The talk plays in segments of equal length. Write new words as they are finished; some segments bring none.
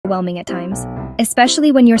overwhelming at times,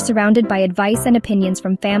 especially when you're surrounded by advice and opinions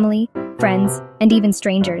from family, friends, and even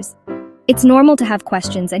strangers. It's normal to have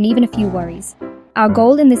questions and even a few worries. Our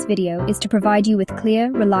goal in this video is to provide you with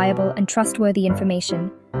clear, reliable, and trustworthy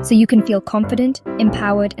information so you can feel confident,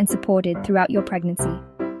 empowered, and supported throughout your pregnancy.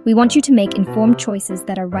 We want you to make informed choices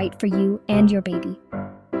that are right for you and your baby.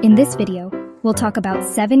 In this video, we'll talk about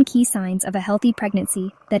 7 key signs of a healthy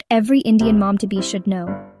pregnancy that every Indian mom-to-be should know.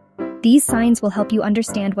 These signs will help you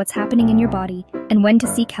understand what's happening in your body and when to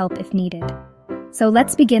seek help if needed. So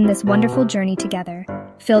let's begin this wonderful journey together,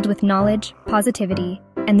 filled with knowledge, positivity,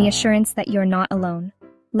 and the assurance that you're not alone.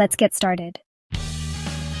 Let's get started.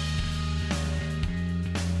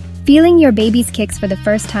 Feeling your baby's kicks for the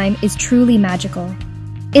first time is truly magical.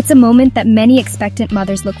 It's a moment that many expectant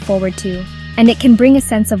mothers look forward to, and it can bring a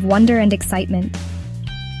sense of wonder and excitement.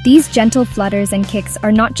 These gentle flutters and kicks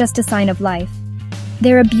are not just a sign of life.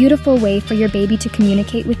 They're a beautiful way for your baby to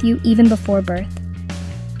communicate with you even before birth.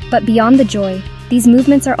 But beyond the joy, these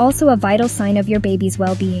movements are also a vital sign of your baby's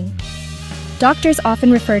well-being. Doctors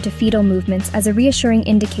often refer to fetal movements as a reassuring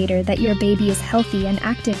indicator that your baby is healthy and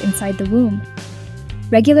active inside the womb.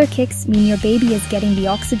 Regular kicks mean your baby is getting the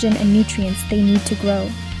oxygen and nutrients they need to grow.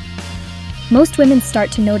 Most women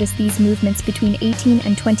start to notice these movements between 18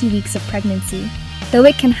 and 20 weeks of pregnancy, though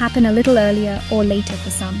it can happen a little earlier or later for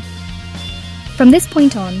some. From this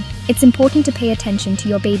point on, it's important to pay attention to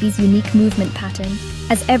your baby's unique movement pattern,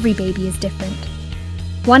 as every baby is different.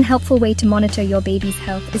 One helpful way to monitor your baby's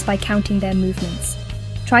health is by counting their movements.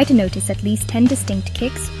 Try to notice at least 10 distinct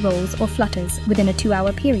kicks, rolls, or flutters within a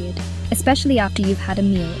 2-hour period, especially after you've had a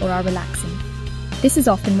meal or are relaxing. This is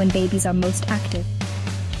often when babies are most active.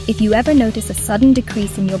 If you ever notice a sudden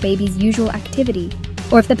decrease in your baby's usual activity,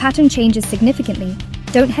 or if the pattern changes significantly,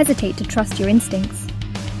 don't hesitate to trust your instincts.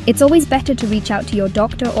 It's always better to reach out to your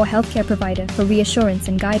doctor or healthcare provider for reassurance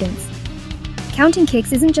and guidance. Counting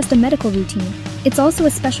kicks isn't just a medical routine, it's also a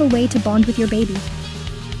special way to bond with your baby.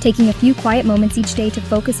 Taking a few quiet moments each day to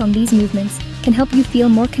focus on these movements can help you feel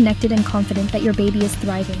more connected and confident that your baby is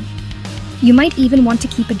thriving. You might even want to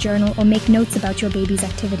keep a journal or make notes about your baby's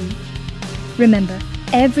activity. Remember,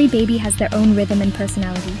 every baby has their own rhythm and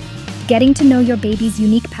personality. Getting to know your baby's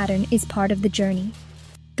unique pattern is part of the journey.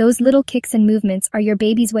 Those little kicks and movements are your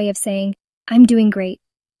baby's way of saying, "I'm doing great."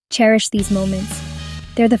 Cherish these moments.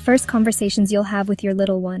 They're the first conversations you'll have with your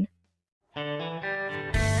little one.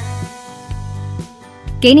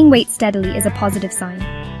 Gaining weight steadily is a positive sign.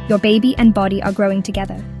 Your baby and body are growing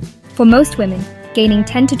together. For most women, gaining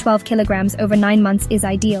 10 to 12 kilograms over 9 months is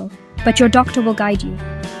ideal, but your doctor will guide you.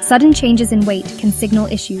 Sudden changes in weight can signal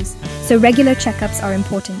issues, so regular checkups are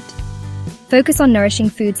important. Focus on nourishing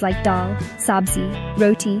foods like dal, sabzi,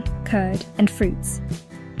 roti, curd, and fruits.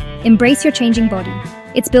 Embrace your changing body.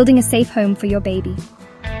 It's building a safe home for your baby.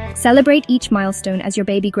 Celebrate each milestone as your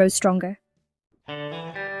baby grows stronger.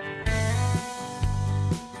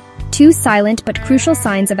 2 silent but crucial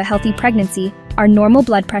signs of a healthy pregnancy are normal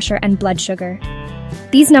blood pressure and blood sugar.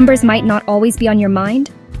 These numbers might not always be on your mind,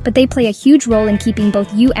 but they play a huge role in keeping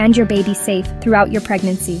both you and your baby safe throughout your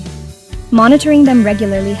pregnancy. Monitoring them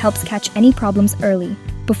regularly helps catch any problems early,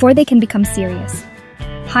 before they can become serious.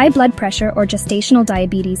 High blood pressure or gestational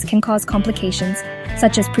diabetes can cause complications,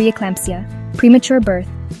 such as preeclampsia, premature birth,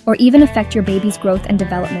 or even affect your baby's growth and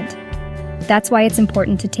development. That's why it's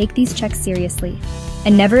important to take these checks seriously,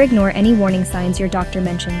 and never ignore any warning signs your doctor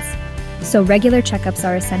mentions. So regular checkups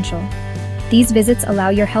are essential. These visits allow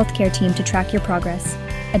your healthcare team to track your progress,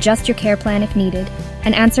 adjust your care plan if needed,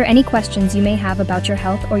 and answer any questions you may have about your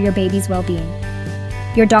health or your baby's well-being.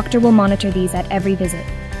 Your doctor will monitor these at every visit.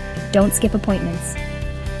 Don't skip appointments.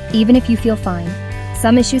 Even if you feel fine,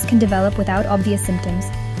 some issues can develop without obvious symptoms,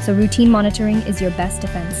 so routine monitoring is your best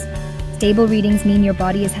defense. Stable readings mean your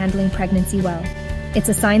body is handling pregnancy well. It's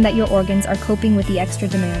a sign that your organs are coping with the extra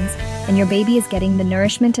demands, and your baby is getting the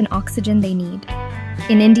nourishment and oxygen they need.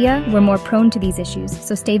 In India, we're more prone to these issues,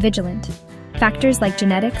 so stay vigilant. Factors like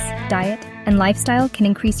genetics, diet, and lifestyle can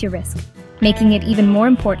increase your risk, making it even more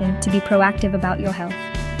important to be proactive about your health.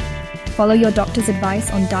 Follow your doctor's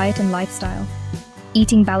advice on diet and lifestyle.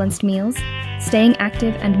 Eating balanced meals, staying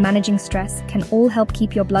active, and managing stress can all help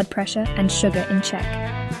keep your blood pressure and sugar in check.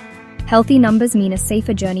 Healthy numbers mean a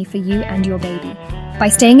safer journey for you and your baby. By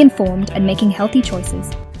staying informed and making healthy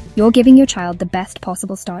choices, you're giving your child the best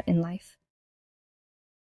possible start in life.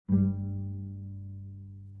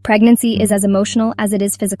 Pregnancy is as emotional as it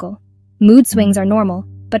is physical. Mood swings are normal,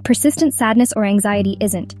 but persistent sadness or anxiety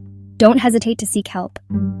isn't. Don't hesitate to seek help.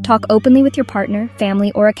 Talk openly with your partner,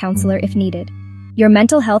 family, or a counselor if needed. Your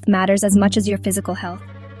mental health matters as much as your physical health.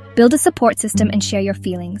 Build a support system and share your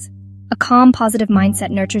feelings. A calm, positive mindset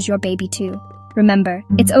nurtures your baby too. Remember,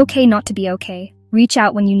 it's okay not to be okay. Reach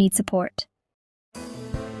out when you need support.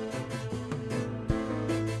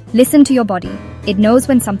 Listen to your body. It knows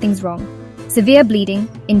when something's wrong. Severe bleeding,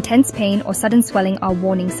 intense pain, or sudden swelling are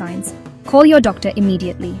warning signs. Call your doctor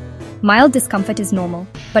immediately. Mild discomfort is normal,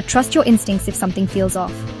 but trust your instincts if something feels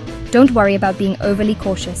off. Don't worry about being overly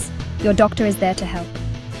cautious. Your doctor is there to help.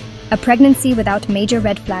 A pregnancy without major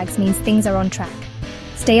red flags means things are on track.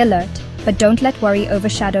 Stay alert, but don't let worry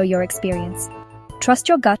overshadow your experience. Trust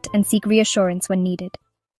your gut and seek reassurance when needed.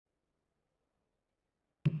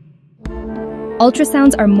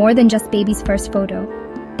 Ultrasounds are more than just baby's first photo.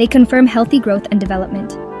 They confirm healthy growth and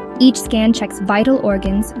development. Each scan checks vital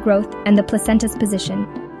organs, growth, and the placenta's position.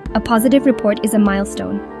 A positive report is a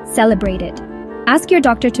milestone. Celebrate it. Ask your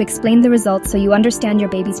doctor to explain the results so you understand your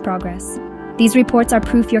baby's progress. These reports are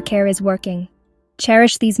proof your care is working.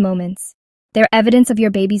 Cherish these moments. They're evidence of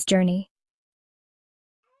your baby's journey.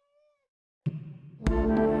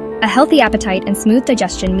 A healthy appetite and smooth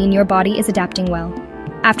digestion mean your body is adapting well.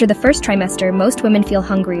 After the first trimester, most women feel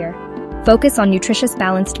hungrier. Focus on nutritious,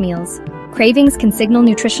 balanced meals. Cravings can signal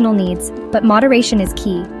nutritional needs, but moderation is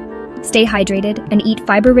key. Stay hydrated and eat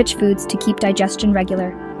fiber-rich foods to keep digestion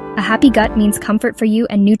regular. A happy gut means comfort for you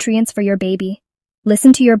and nutrients for your baby.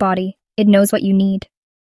 Listen to your body. It knows what you need.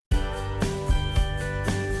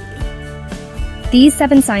 These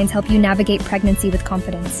 7 signs help you navigate pregnancy with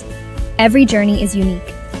confidence. Every journey is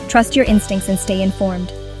unique. Trust your instincts and stay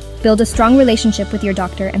informed. Build a strong relationship with your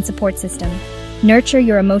doctor and support system. Nurture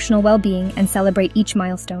your emotional well-being and celebrate each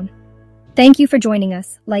milestone. Thank you for joining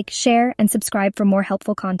us. Like, share, and subscribe for more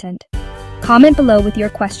helpful content. Comment below with your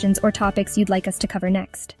questions or topics you'd like us to cover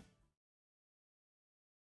next.